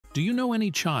Do you know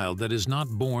any child that is not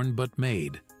born but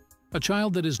made? A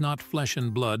child that is not flesh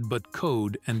and blood but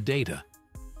code and data?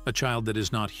 A child that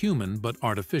is not human but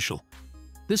artificial?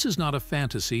 This is not a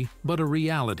fantasy but a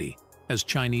reality, as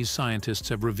Chinese scientists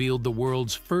have revealed the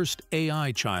world's first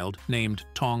AI child named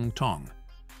Tong Tong.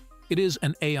 It is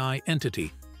an AI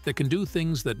entity that can do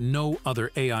things that no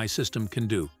other AI system can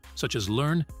do, such as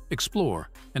learn,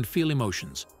 explore, and feel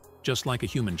emotions, just like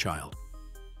a human child.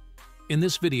 In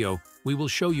this video, we will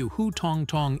show you who Tong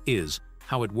Tong is,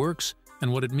 how it works,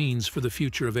 and what it means for the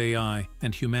future of AI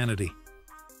and humanity.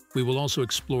 We will also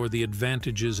explore the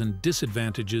advantages and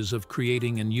disadvantages of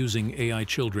creating and using AI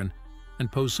children,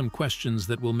 and pose some questions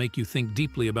that will make you think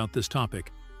deeply about this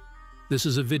topic. This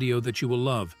is a video that you will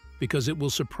love because it will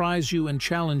surprise you and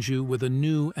challenge you with a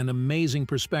new and amazing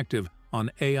perspective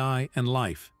on AI and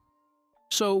life.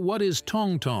 So what is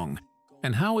Tong Tong,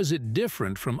 and how is it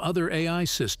different from other AI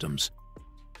systems?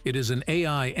 It is an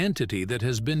AI entity that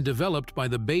has been developed by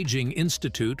the Beijing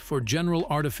Institute for General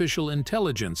Artificial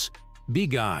Intelligence,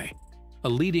 BGI, a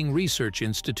leading research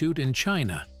institute in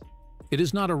China. It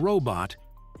is not a robot,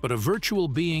 but a virtual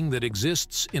being that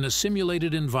exists in a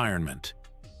simulated environment.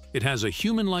 It has a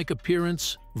human-like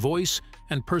appearance, voice,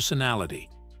 and personality,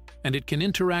 and it can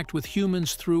interact with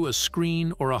humans through a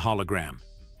screen or a hologram.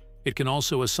 It can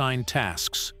also assign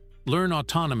tasks, learn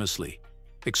autonomously,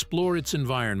 explore its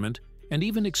environment, and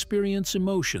even experience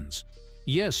emotions.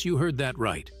 Yes, you heard that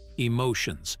right,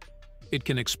 emotions. It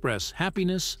can express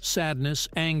happiness, sadness,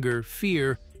 anger,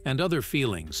 fear, and other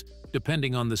feelings,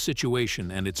 depending on the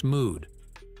situation and its mood.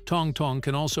 Tong Tong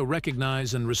can also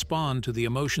recognize and respond to the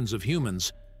emotions of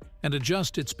humans and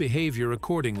adjust its behavior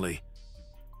accordingly.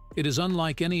 It is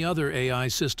unlike any other AI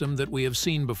system that we have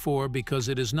seen before because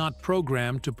it is not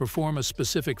programmed to perform a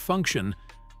specific function,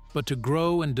 but to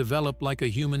grow and develop like a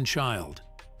human child.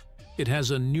 It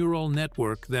has a neural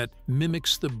network that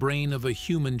mimics the brain of a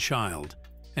human child,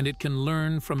 and it can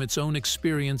learn from its own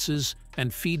experiences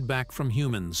and feedback from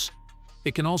humans.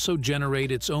 It can also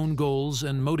generate its own goals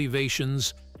and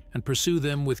motivations and pursue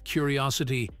them with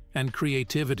curiosity and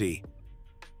creativity.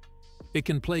 It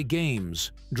can play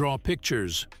games, draw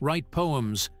pictures, write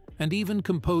poems, and even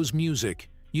compose music,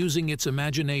 using its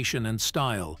imagination and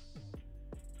style.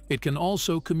 It can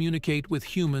also communicate with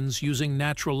humans using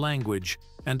natural language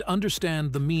and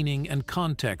understand the meaning and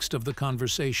context of the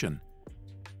conversation.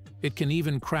 It can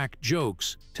even crack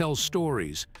jokes, tell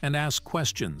stories, and ask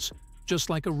questions, just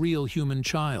like a real human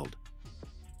child.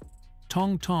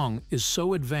 Tong Tong is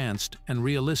so advanced and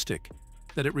realistic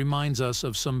that it reminds us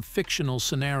of some fictional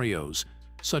scenarios,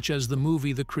 such as the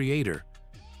movie The Creator,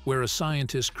 where a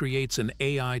scientist creates an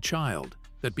AI child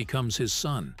that becomes his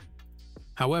son.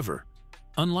 However,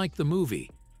 unlike the movie,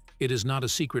 it is not a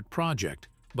secret project,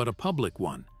 but a public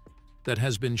one that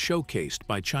has been showcased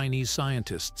by Chinese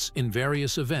scientists in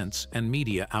various events and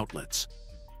media outlets.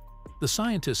 The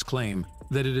scientists claim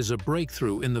that it is a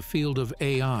breakthrough in the field of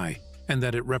AI and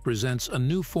that it represents a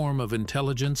new form of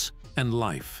intelligence and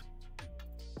life.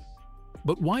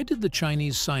 But why did the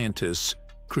Chinese scientists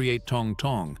create Tong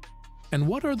Tong, and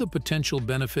what are the potential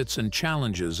benefits and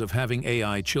challenges of having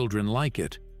AI children like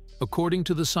it? According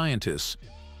to the scientists,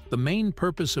 the main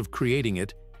purpose of creating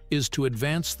it is to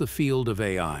advance the field of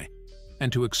AI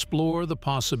and to explore the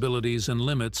possibilities and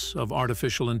limits of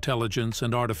artificial intelligence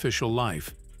and artificial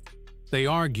life. They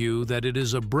argue that it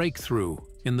is a breakthrough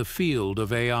in the field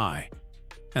of AI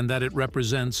and that it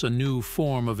represents a new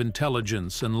form of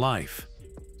intelligence and life.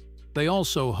 They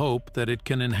also hope that it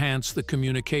can enhance the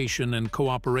communication and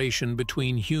cooperation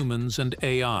between humans and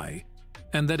AI,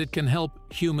 and that it can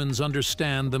help humans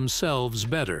understand themselves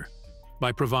better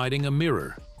by providing a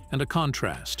mirror and a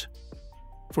contrast.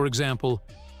 For example,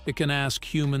 it can ask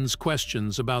humans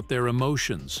questions about their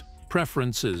emotions,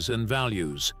 preferences, and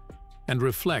values, and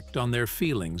reflect on their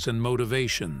feelings and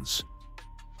motivations.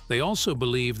 They also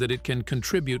believe that it can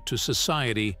contribute to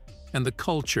society and the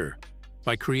culture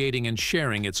by creating and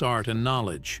sharing its art and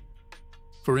knowledge.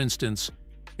 For instance,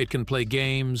 it can play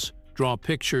games, draw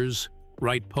pictures,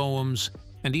 write poems,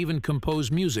 and even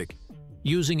compose music,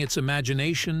 using its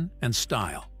imagination and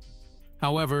style.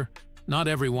 However, not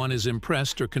everyone is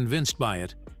impressed or convinced by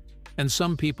it, and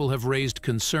some people have raised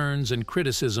concerns and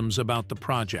criticisms about the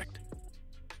project.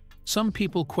 Some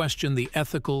people question the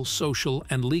ethical, social,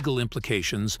 and legal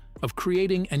implications of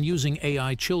creating and using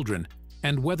AI children,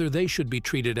 and whether they should be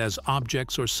treated as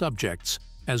objects or subjects,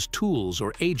 as tools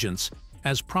or agents,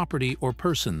 as property or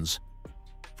persons.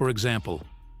 For example,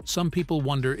 some people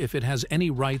wonder if it has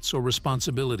any rights or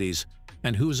responsibilities,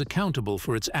 and who is accountable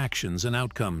for its actions and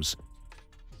outcomes.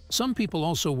 Some people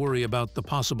also worry about the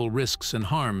possible risks and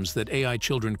harms that AI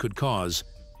children could cause,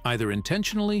 either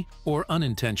intentionally or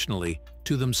unintentionally,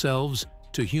 to themselves,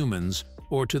 to humans,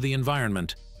 or to the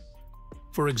environment.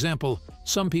 For example,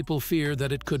 some people fear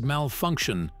that it could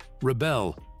malfunction,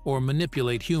 rebel, or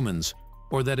manipulate humans,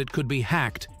 or that it could be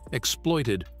hacked,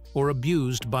 exploited, or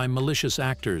abused by malicious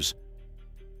actors.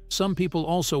 Some people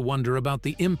also wonder about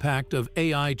the impact of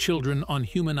AI children on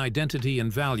human identity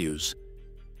and values,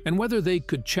 and whether they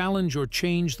could challenge or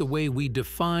change the way we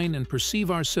define and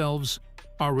perceive ourselves,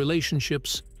 our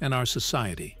relationships, and our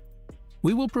society.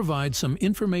 We will provide some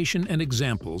information and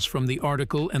examples from the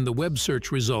article and the web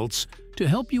search results to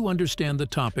help you understand the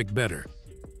topic better.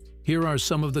 Here are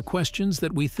some of the questions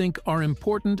that we think are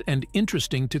important and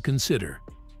interesting to consider.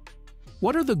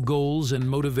 What are the goals and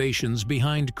motivations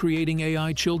behind creating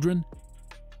AI children?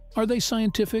 Are they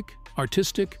scientific,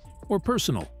 artistic, or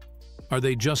personal? Are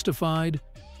they justified,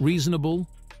 reasonable,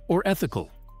 or ethical?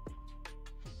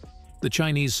 The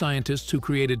Chinese scientists who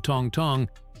created Tong Tong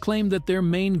claim that their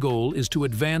main goal is to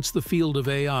advance the field of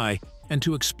AI and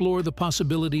to explore the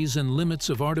possibilities and limits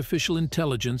of artificial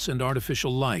intelligence and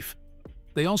artificial life.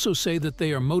 They also say that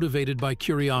they are motivated by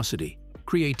curiosity,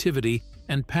 creativity,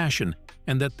 and passion,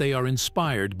 and that they are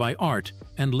inspired by art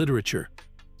and literature.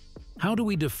 How do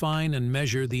we define and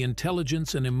measure the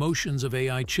intelligence and emotions of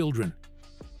AI children?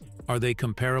 Are they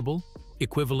comparable,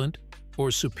 equivalent,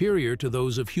 or superior to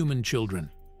those of human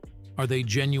children? Are they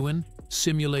genuine,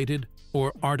 simulated,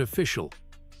 or artificial?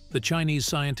 The Chinese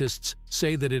scientists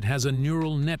say that it has a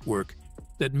neural network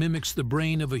that mimics the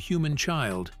brain of a human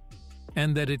child,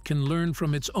 and that it can learn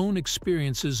from its own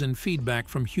experiences and feedback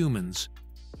from humans.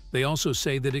 They also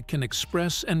say that it can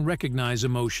express and recognize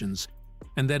emotions,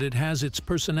 and that it has its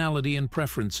personality and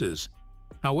preferences.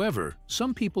 However,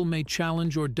 some people may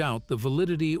challenge or doubt the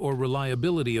validity or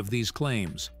reliability of these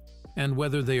claims, and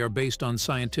whether they are based on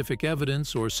scientific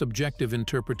evidence or subjective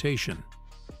interpretation.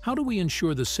 How do we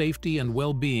ensure the safety and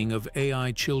well-being of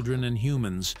AI children and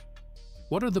humans?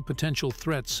 What are the potential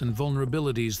threats and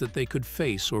vulnerabilities that they could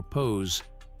face or pose?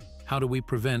 How do we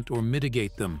prevent or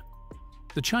mitigate them?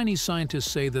 The Chinese scientists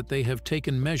say that they have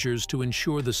taken measures to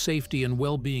ensure the safety and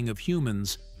well-being of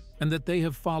humans, and that they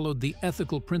have followed the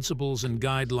ethical principles and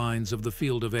guidelines of the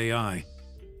field of AI.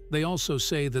 They also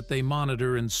say that they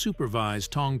monitor and supervise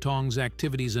Tong Tong's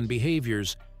activities and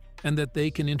behaviors, and that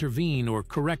they can intervene or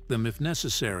correct them if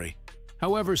necessary.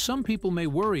 However, some people may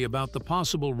worry about the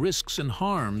possible risks and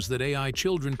harms that AI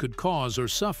children could cause or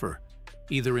suffer,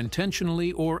 either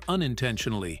intentionally or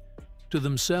unintentionally, to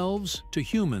themselves, to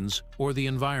humans, or the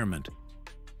environment.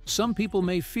 Some people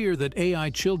may fear that AI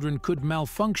children could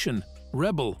malfunction,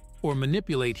 rebel, or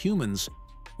manipulate humans,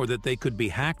 or that they could be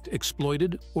hacked,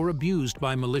 exploited, or abused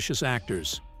by malicious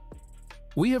actors.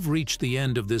 We have reached the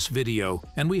end of this video,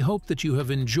 and we hope that you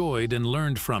have enjoyed and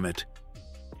learned from it.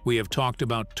 We have talked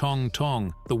about Tong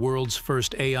Tong, the world's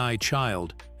first AI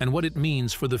child, and what it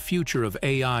means for the future of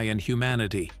AI and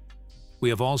humanity. We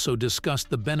have also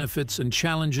discussed the benefits and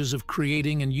challenges of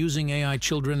creating and using AI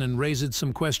children and raised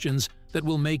some questions that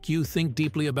will make you think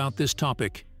deeply about this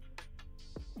topic.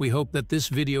 We hope that this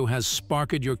video has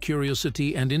sparked your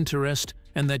curiosity and interest,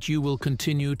 and that you will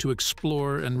continue to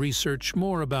explore and research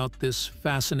more about this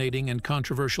fascinating and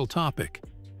controversial topic.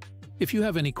 If you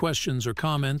have any questions or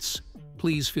comments,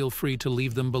 please feel free to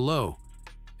leave them below,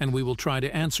 and we will try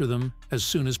to answer them as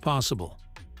soon as possible.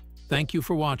 Thank you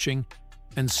for watching,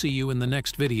 and see you in the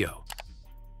next video.